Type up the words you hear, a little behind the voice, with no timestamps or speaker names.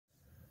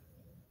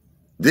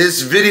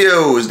This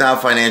video is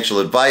not financial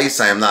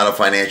advice. I am not a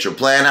financial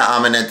planner.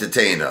 I'm an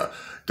entertainer.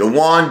 The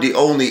one, the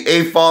only,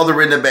 a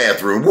father in the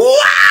bathroom.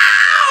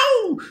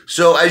 Wow!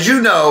 So as you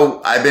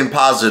know, I've been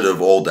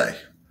positive all day.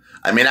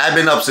 I mean, I've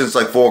been up since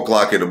like 4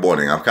 o'clock in the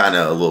morning. I'm kind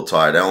of a little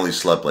tired. I only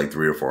slept like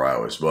 3 or 4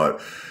 hours, but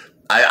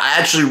I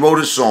actually wrote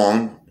a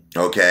song,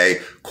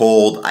 okay,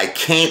 called I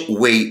Can't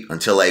Wait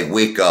Until I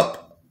Wake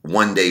Up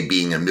One Day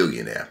Being a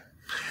Millionaire.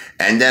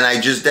 And then I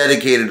just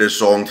dedicated a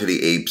song to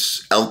the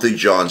Apes, Elton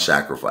John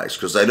Sacrifice,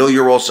 because I know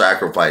you're all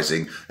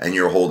sacrificing and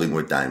you're holding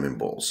with diamond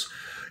balls.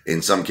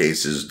 In some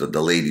cases, the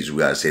ladies, we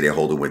gotta say they're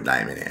holding with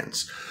diamond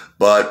hands.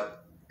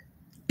 But,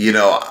 you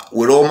know,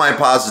 with all my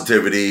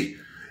positivity,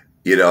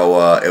 you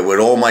know, and with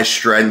all my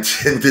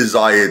strength and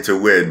desire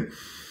to win,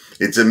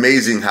 it's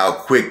amazing how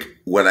quick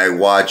when I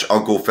watch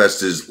Uncle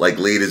Festa's like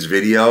latest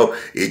video,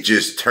 it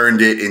just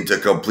turned it into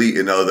complete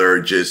and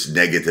utter just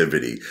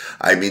negativity.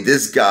 I mean,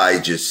 this guy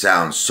just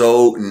sounds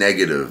so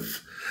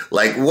negative.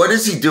 Like, what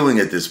is he doing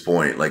at this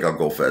point? Like,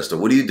 Uncle Festa,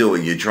 what are you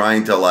doing? You're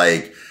trying to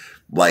like,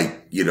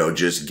 you know,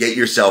 just get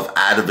yourself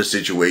out of a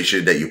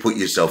situation that you put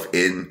yourself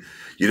in.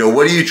 You know,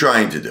 what are you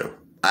trying to do?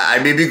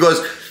 I mean,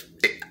 because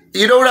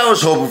you know what I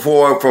was hoping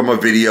for from a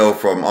video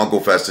from Uncle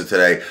Festa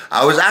today?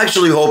 I was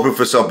actually hoping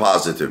for some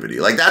positivity.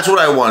 Like, that's what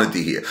I wanted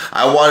to hear.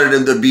 I wanted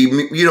him to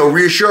be, you know,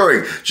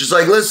 reassuring. Just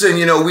like, listen,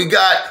 you know, we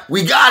got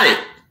it.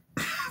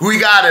 We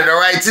got it,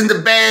 all right? It's in the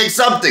bag,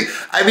 something.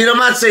 I mean, I'm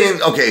not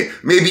saying, okay,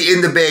 maybe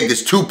in the bag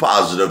is too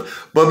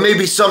positive, but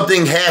maybe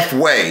something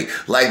halfway.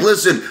 Like,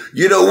 listen,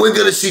 you know, we're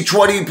going to see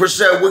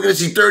 20%, we're going to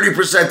see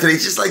 30% today.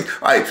 It's just like,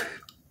 all right,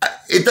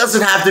 it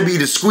doesn't have to be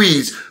the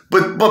squeeze,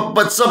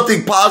 but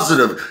something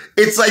positive.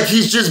 It's like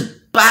he's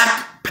just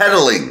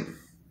backpedaling.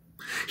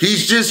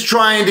 He's just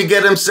trying to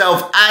get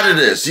himself out of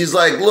this. He's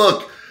like,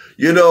 look,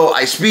 you know,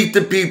 I speak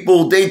to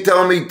people, they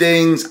tell me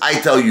things, I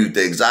tell you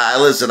things.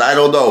 Listen, I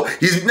don't know.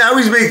 Now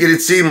he's making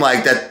it seem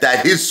like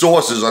that his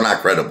sources are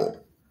not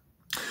credible.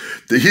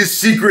 His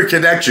secret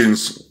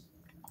connections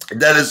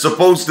that is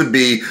supposed to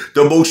be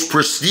the most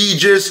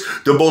prestigious,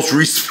 the most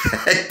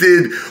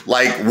respected,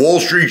 like Wall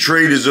Street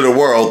traders in the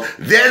world,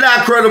 they're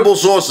not credible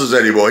sources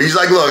anymore. He's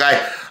like, look,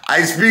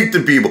 I speak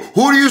to people.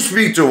 Who do you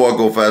speak to,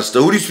 Uncle Festa?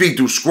 Who do you speak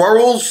to?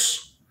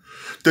 Squirrels?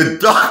 The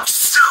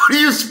ducks? Who do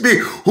you speak?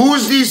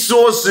 Who's these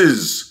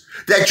sources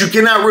that you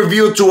cannot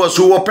reveal to us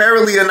who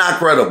apparently are not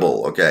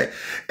credible? Okay.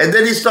 And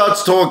then he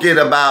starts talking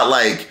about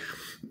like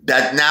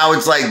that now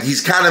it's like he's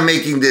kind of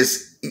making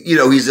this, you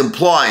know, he's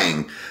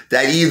implying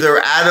that either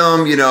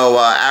Adam, you know,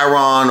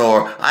 Aaron,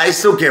 or I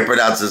still can't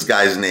pronounce this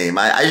guy's name.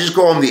 I just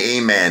call him the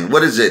A-Man.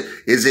 What is it?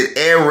 Is it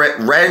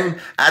Aaron?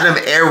 Adam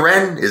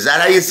Aaron? Is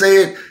that how you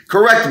say it?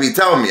 Correct me.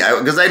 Tell me,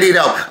 because I need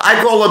help.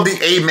 I call him the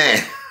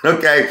A-Man,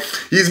 okay?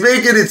 He's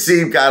making it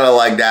seem kind of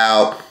like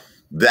now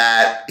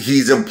that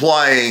he's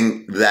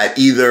implying that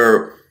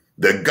either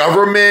the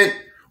government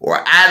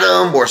or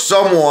Adam or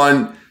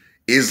someone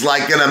is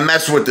like going to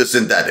mess with the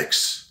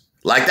synthetics.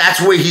 Like,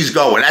 that's where he's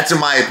going. That's in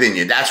my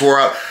opinion. That's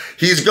where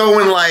he's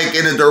going, like,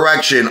 in a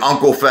direction,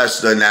 Uncle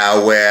Festa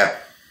now, where,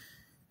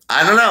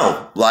 I don't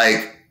know,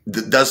 like,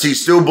 does he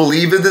still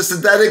believe in the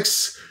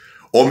synthetics?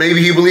 Or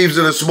maybe he believes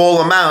in a small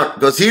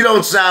amount, because he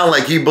don't sound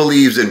like he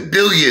believes in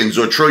billions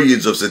or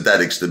trillions of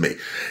synthetics to me.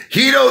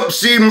 He don't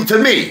seem to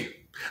me.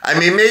 I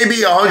mean,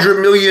 maybe 100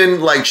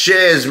 million, like,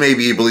 shares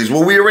maybe he believes.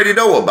 Well, we already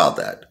know about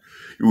that.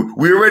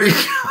 We already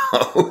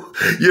know,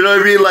 you know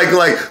what I mean?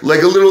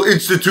 Like a little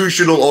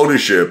institutional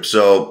ownership.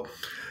 So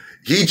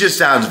he just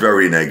sounds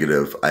very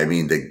negative. I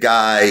mean, the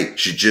guy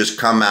should just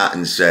come out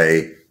and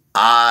say,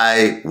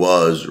 I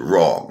was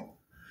wrong.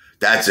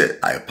 That's it.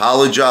 I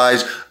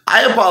apologize.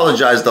 I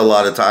apologized a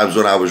lot of times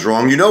when I was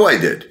wrong. You know I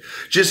did.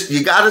 Just,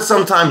 you got to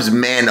sometimes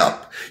man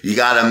up. You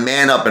got to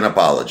man up and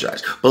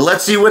apologize. But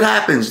let's see what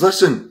happens.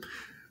 Listen,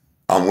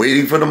 I'm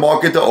waiting for the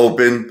market to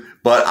open.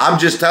 But I'm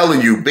just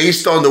telling you,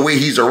 based on the way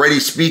he's already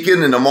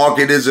speaking and the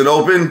market isn't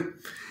open,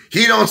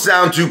 he don't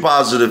sound too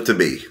positive to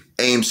me.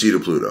 AMC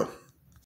to Pluto.